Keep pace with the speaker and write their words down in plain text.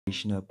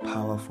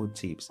powerful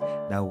tips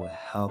that will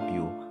help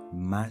you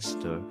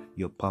master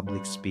your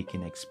public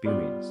speaking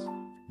experience.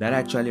 That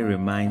actually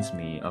reminds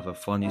me of a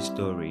funny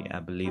story I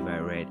believe I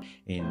read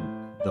in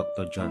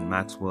Dr. John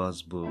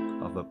Maxwell's book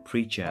of a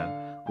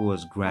preacher who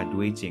was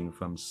graduating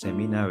from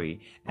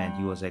seminary, and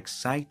he was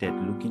excited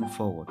looking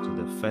forward to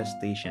the first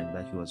station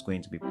that he was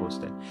going to be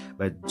posted.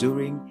 But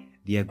during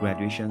their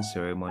graduation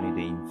ceremony,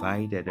 they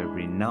invited a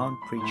renowned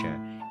preacher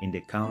in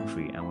the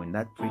country, and when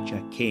that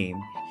preacher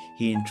came,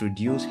 he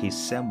introduced his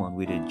sermon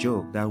with a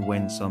joke that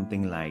went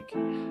something like,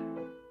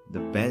 "The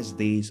best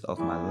days of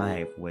my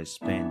life were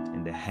spent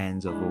in the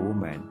hands of a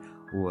woman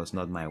who was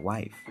not my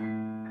wife."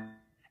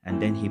 And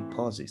then he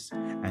pauses,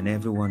 and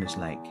everyone is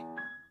like,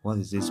 what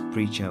is this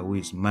preacher who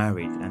is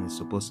married and is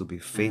supposed to be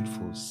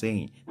faithful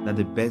saying that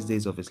the best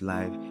days of his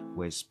life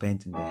were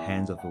spent in the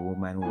hands of a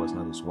woman who was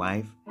not his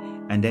wife?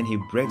 And then he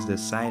breaks the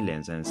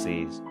silence and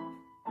says,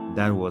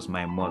 "That was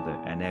my mother,"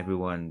 and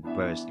everyone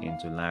burst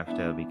into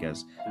laughter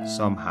because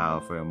somehow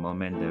for a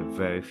moment there are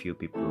very few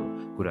people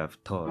could have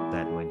thought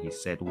that when he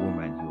said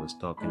woman he was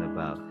talking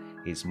about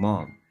his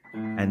mom.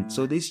 And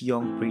so this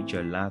young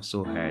preacher laughs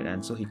so hard,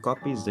 and so he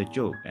copies the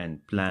joke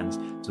and plans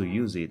to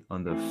use it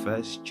on the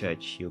first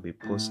church he'll be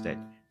posted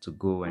to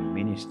go and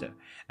minister.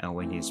 And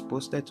when he's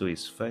posted to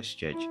his first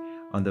church,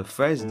 on the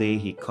first day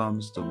he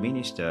comes to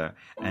minister,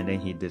 and then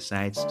he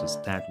decides to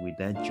start with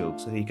that joke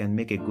so he can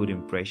make a good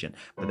impression.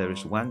 But there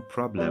is one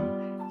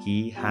problem: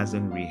 he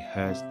hasn't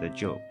rehearsed the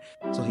joke.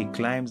 So he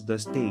climbs the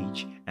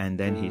stage and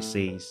then he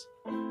says,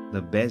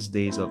 "The best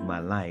days of my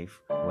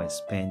life were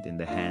spent in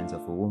the hands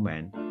of a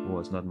woman who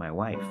was not my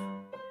wife."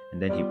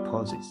 And then he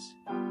pauses.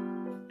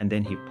 And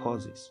then he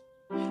pauses.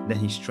 Then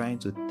he's trying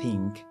to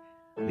think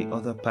the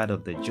other part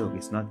of the joke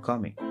is not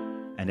coming.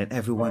 And then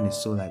everyone is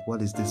so like,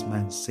 what is this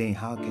man saying?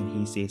 How can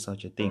he say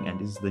such a thing? And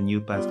this is the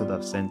new pastor that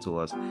I've sent to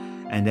us.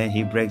 And then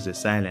he breaks the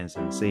silence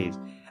and says,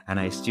 "And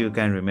I still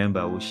can't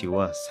remember who she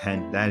was."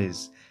 And that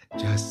is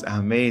just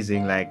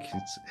amazing. Like,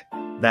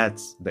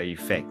 that's the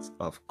effect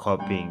of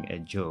copying a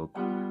joke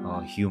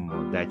or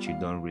humor that you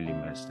don't really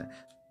master.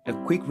 A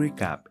quick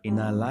recap: in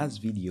our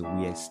last video,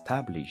 we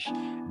established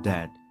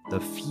that the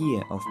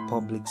fear of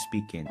public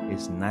speaking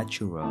is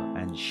natural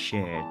and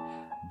shared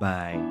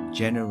by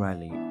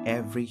generally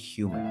every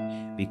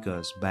human,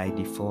 because by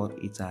default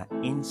it's our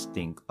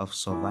instinct of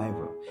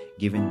survival,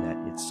 given that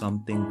it's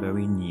something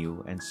very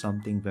new and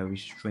something very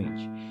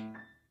strange.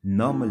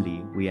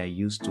 Normally, we are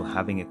used to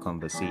having a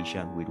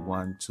conversation with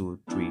 1, 2,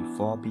 3,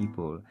 4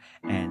 people,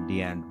 and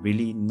there are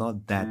really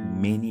not that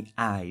many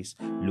eyes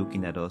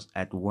looking at us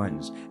at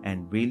once.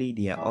 And really,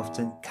 they are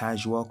often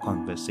casual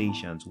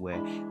conversations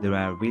where there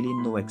are really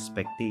no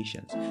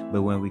expectations.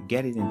 But when we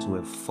get it into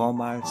a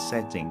formal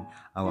setting,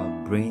 our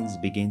brains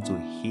begin to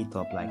heat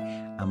up like,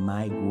 am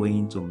I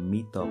going to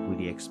meet up with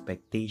the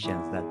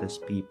expectations that these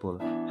people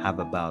have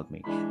about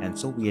me? And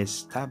so we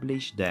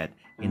established that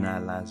in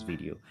our last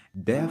video.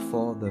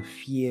 Therefore, the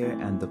fear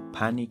and the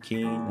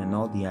panicking and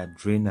all the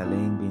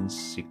adrenaline being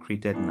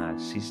secreted in our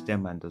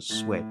system and the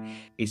sweat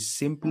is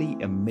simply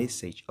a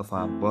message of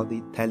our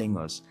body telling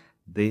us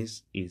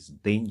this is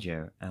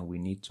danger and we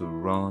need to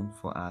run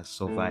for our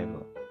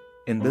survival.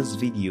 In this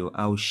video,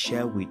 I'll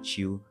share with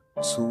you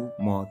 2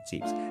 more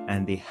tips,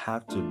 and they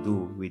have to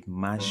do with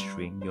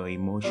mastering your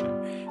emotion.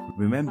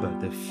 Remember,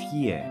 the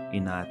fear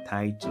in our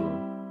title,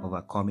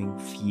 overcoming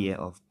fear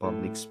of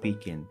public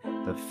speaking,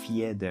 the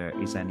fear there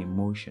is an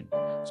emotion.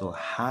 So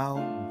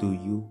how do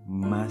you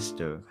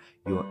master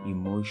your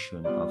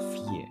emotion of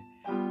fear?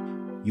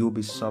 You'll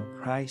be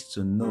surprised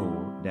to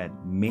know that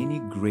many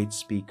great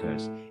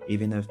speakers,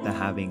 even after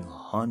having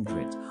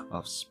hundreds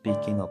of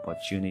speaking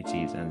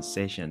opportunities and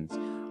sessions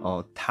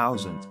or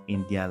thousands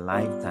in their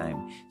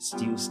lifetime,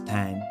 still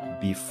stand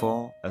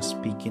before a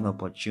speaking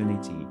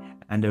opportunity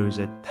and there is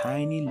a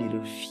tiny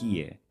little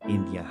fear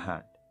in their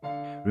heart.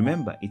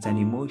 Remember, it's an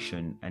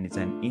emotion and it's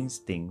an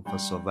instinct for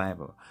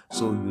survival,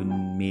 so you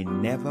may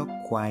never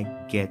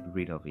quite get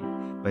rid of it,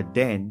 but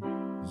then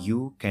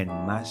you can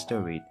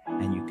master it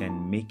and you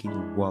can make it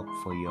work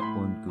for your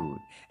own good.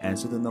 And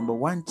so the number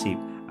 1 tip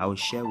I will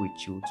share with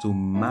you to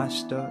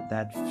master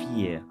that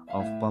fear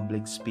of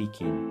public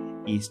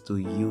speaking is to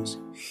use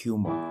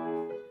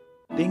humor.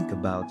 Think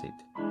about it.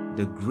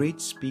 The great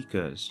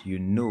speakers you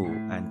know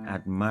and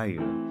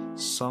admire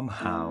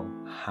somehow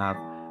have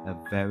a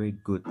very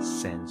good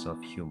sense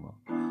of humor.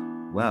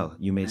 Well,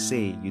 you may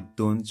say you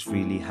don't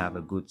really have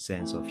a good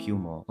sense of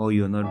humor, or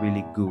you're not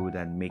really good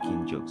at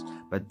making jokes,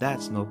 but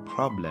that's no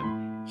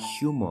problem.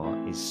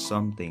 Humor is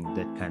something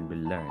that can be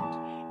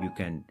learned. You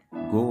can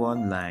go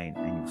online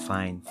and you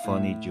find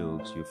funny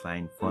jokes, you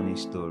find funny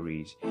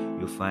stories,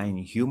 you find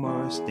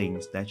humorous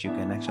things that you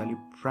can actually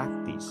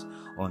practice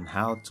on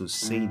how to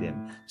say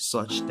them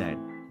such that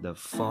the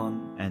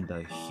fun and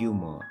the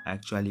humor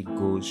actually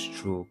goes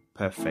through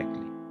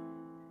perfectly.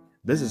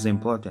 This is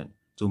important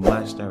to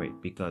master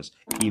it, because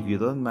if you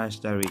don't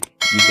master it,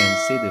 you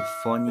can say the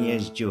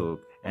funniest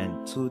joke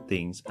and 2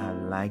 things are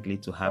likely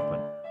to happen.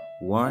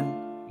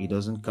 1, it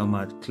doesn't come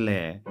out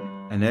clear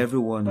and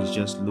everyone is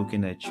just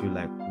looking at you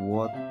like,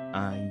 what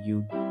are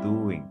you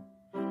doing?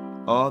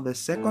 Or the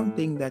second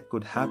thing that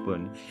could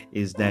happen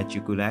is that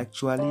you could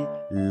actually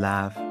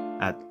laugh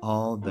at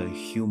all the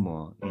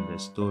humor in the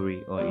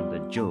story or in the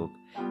joke,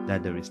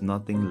 that there is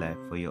nothing left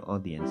for your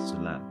audience to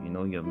laugh. You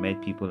know, you've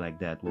met people like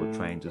that who are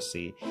trying to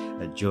say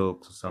a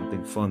joke or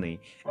something funny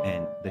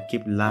and they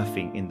keep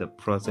laughing in the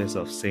process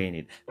of saying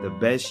it. The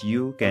best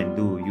you can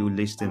do, you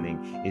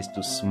listening, is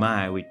to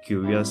smile with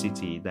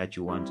curiosity that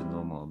you want to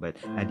know more. But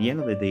at the end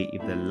of the day,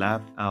 if they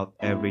laugh out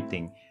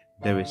everything,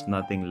 there is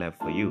nothing left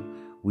for you.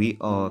 We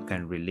all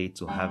can relate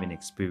to having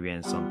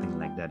experienced something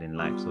like that in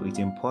life. So it's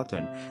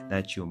important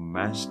that you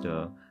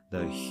master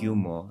the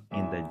humor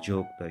in the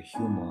joke, the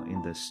humor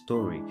in the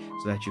story,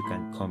 so that you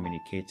can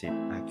communicate it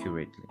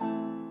accurately.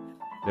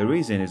 The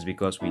reason is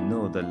because we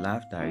know that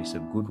laughter is a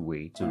good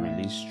way to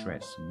release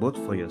stress, both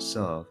for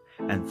yourself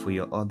and for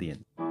your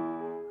audience.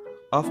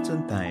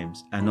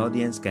 Oftentimes, an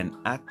audience can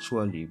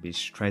actually be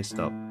stressed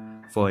up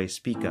for a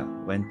speaker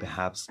when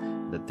perhaps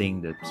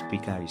the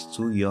speaker is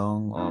too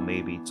young or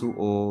maybe too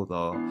old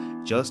or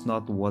just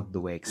not what they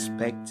were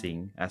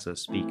expecting as a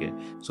speaker.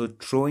 So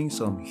throwing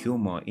some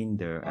humor in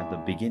there at the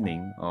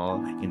beginning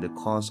or in the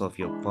course of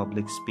your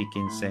public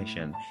speaking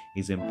session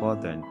is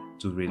important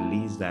to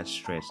release that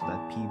stress so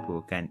that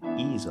people can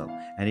ease up,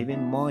 and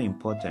even more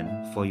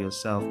important, for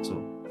yourself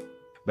too.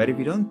 But if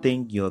you don't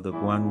think you're the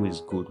one who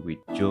is good with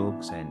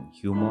jokes and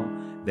humor,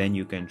 then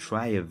you can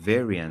try a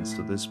variance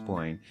to this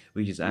point,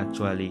 which is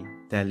actually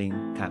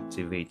telling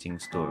captivating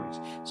stories.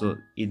 So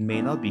it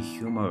may not be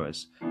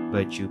humorous,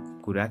 but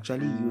you could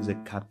actually use a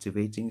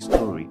captivating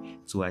story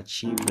to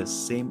achieve the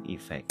same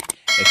effect.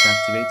 A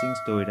captivating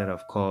story that,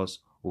 of course,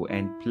 will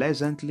end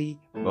pleasantly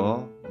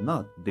or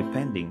not,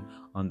 depending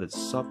on the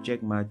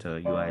subject matter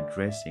you are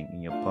addressing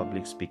in your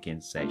public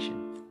speaking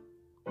session.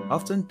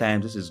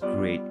 Oftentimes, this is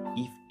great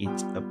if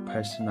it's a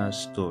personal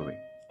story.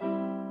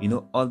 You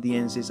know,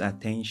 audience's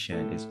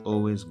attention is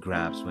always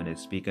grasped when a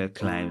speaker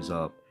climbs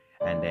up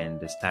and then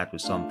they start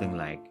with something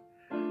like,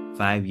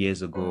 5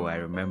 years ago, I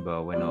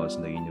remember when I was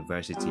in the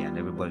university and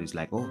everybody's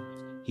like, oh,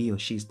 he or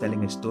she is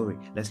telling a story.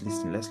 Let's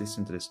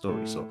listen to the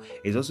story. So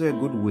it's also a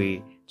good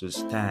way to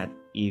start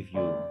if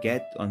you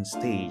get on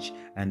stage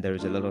and there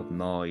is a lot of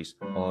noise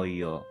or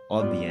your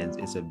audience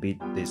is a bit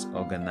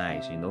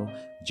disorganized, you know.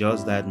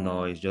 Just that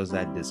noise, just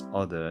that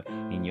disorder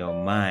in your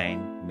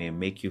mind may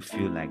make you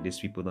feel like these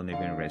people don't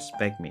even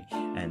respect me.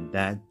 And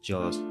that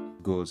just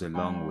goes a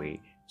long way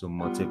to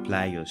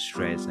multiply your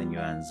stress and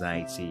your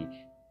anxiety.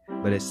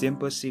 But a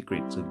simple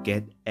secret to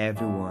get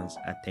everyone's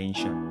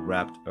attention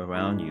wrapped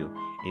around you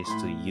is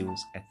to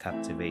use a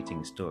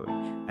captivating story.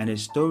 And a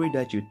story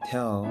that you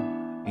tell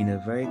in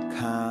a very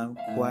calm,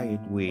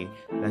 quiet way,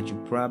 that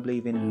you probably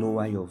even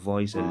lower your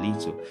voice a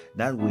little.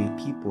 That way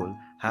people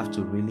have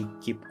to really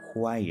keep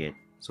quiet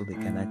so they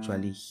can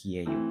actually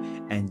hear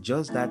you. And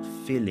just that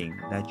feeling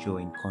that you're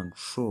in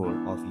control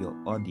of your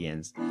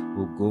audience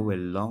will go a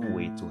long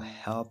way to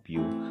help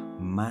you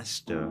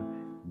master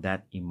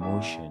that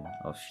emotion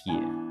of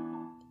fear.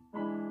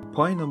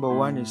 Point number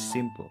one is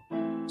simple.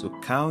 To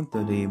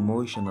counter the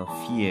emotion of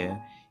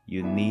fear,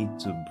 you need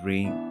to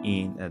bring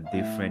in a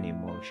different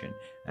emotion,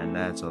 and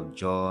that's of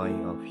joy,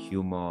 of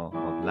humor,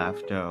 of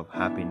laughter, of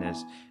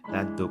happiness.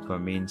 That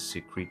dopamine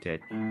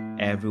secreted,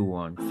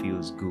 everyone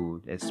feels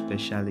good,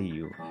 especially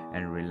you,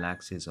 and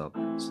relaxes up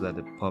so that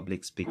the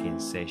public speaking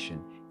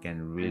session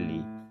can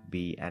really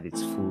be at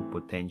its full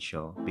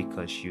potential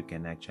because you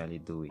can actually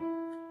do it.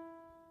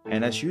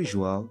 And as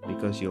usual,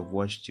 because you've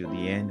watched till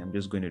the end, I'm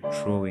just going to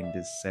throw in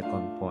this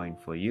second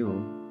point for you.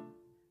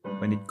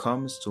 When it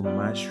comes to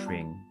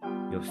mastering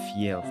your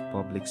fear of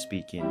public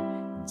speaking,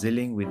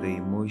 dealing with the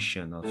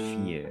emotion of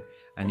fear,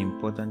 an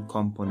important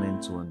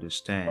component to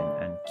understand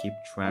and keep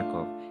track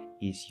of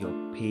is your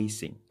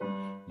pacing.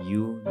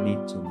 You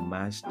need to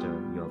master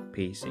your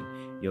pacing.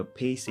 Your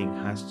pacing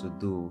has to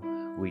do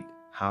with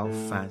how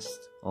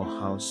fast or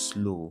how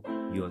slow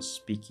you're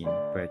speaking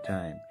per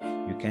time.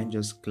 You can't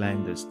just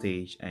climb the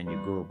stage and you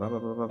go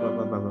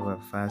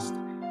fast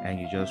and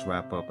you just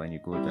wrap up and you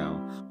go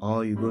down.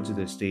 Or you go to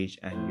the stage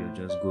and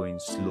you're just going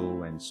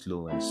slow and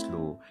slow and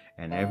slow,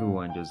 and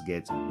everyone just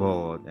gets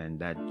bored, and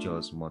that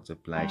just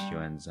multiplies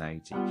your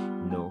anxiety.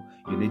 No,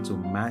 you need to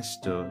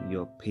master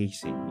your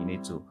pacing. You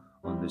need to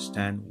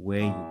understand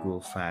where you go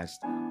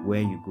fast,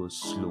 where you go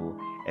slow,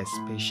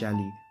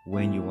 especially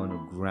when you want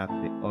to grab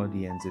the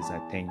audience's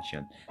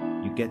attention.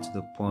 You get to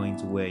the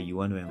point where you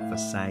want to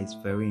emphasize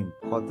very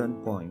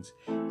important points,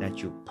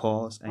 that you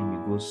pause and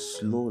you go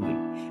slowly,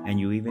 and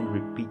you even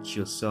repeat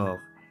yourself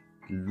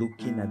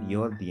looking at the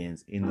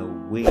audience in a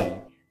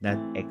way that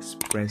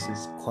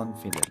expresses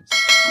confidence,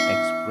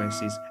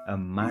 expresses a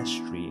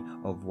mastery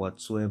of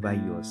whatsoever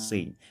you are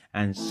saying.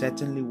 And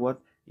certainly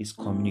what is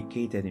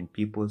communicated in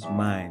people's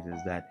minds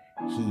is that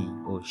he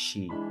or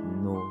she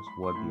knows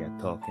what they are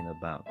talking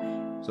about.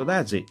 So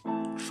that's it.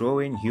 Throw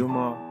in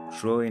humor,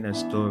 throw in a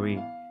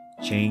story,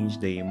 change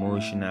the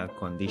emotional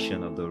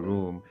condition of the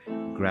room,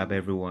 grab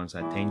everyone's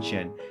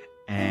attention,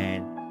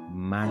 and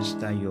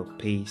master your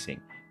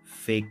pacing.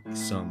 fake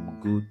some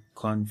good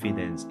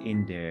confidence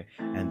in there,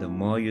 and the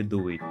more you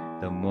do it,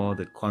 the more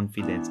the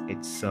confidence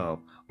itself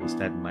will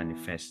start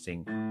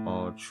manifesting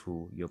all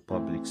through your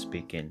public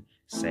speaking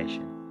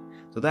session.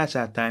 So that's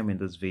our time in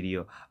this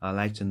video. I'd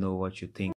like to know what you think.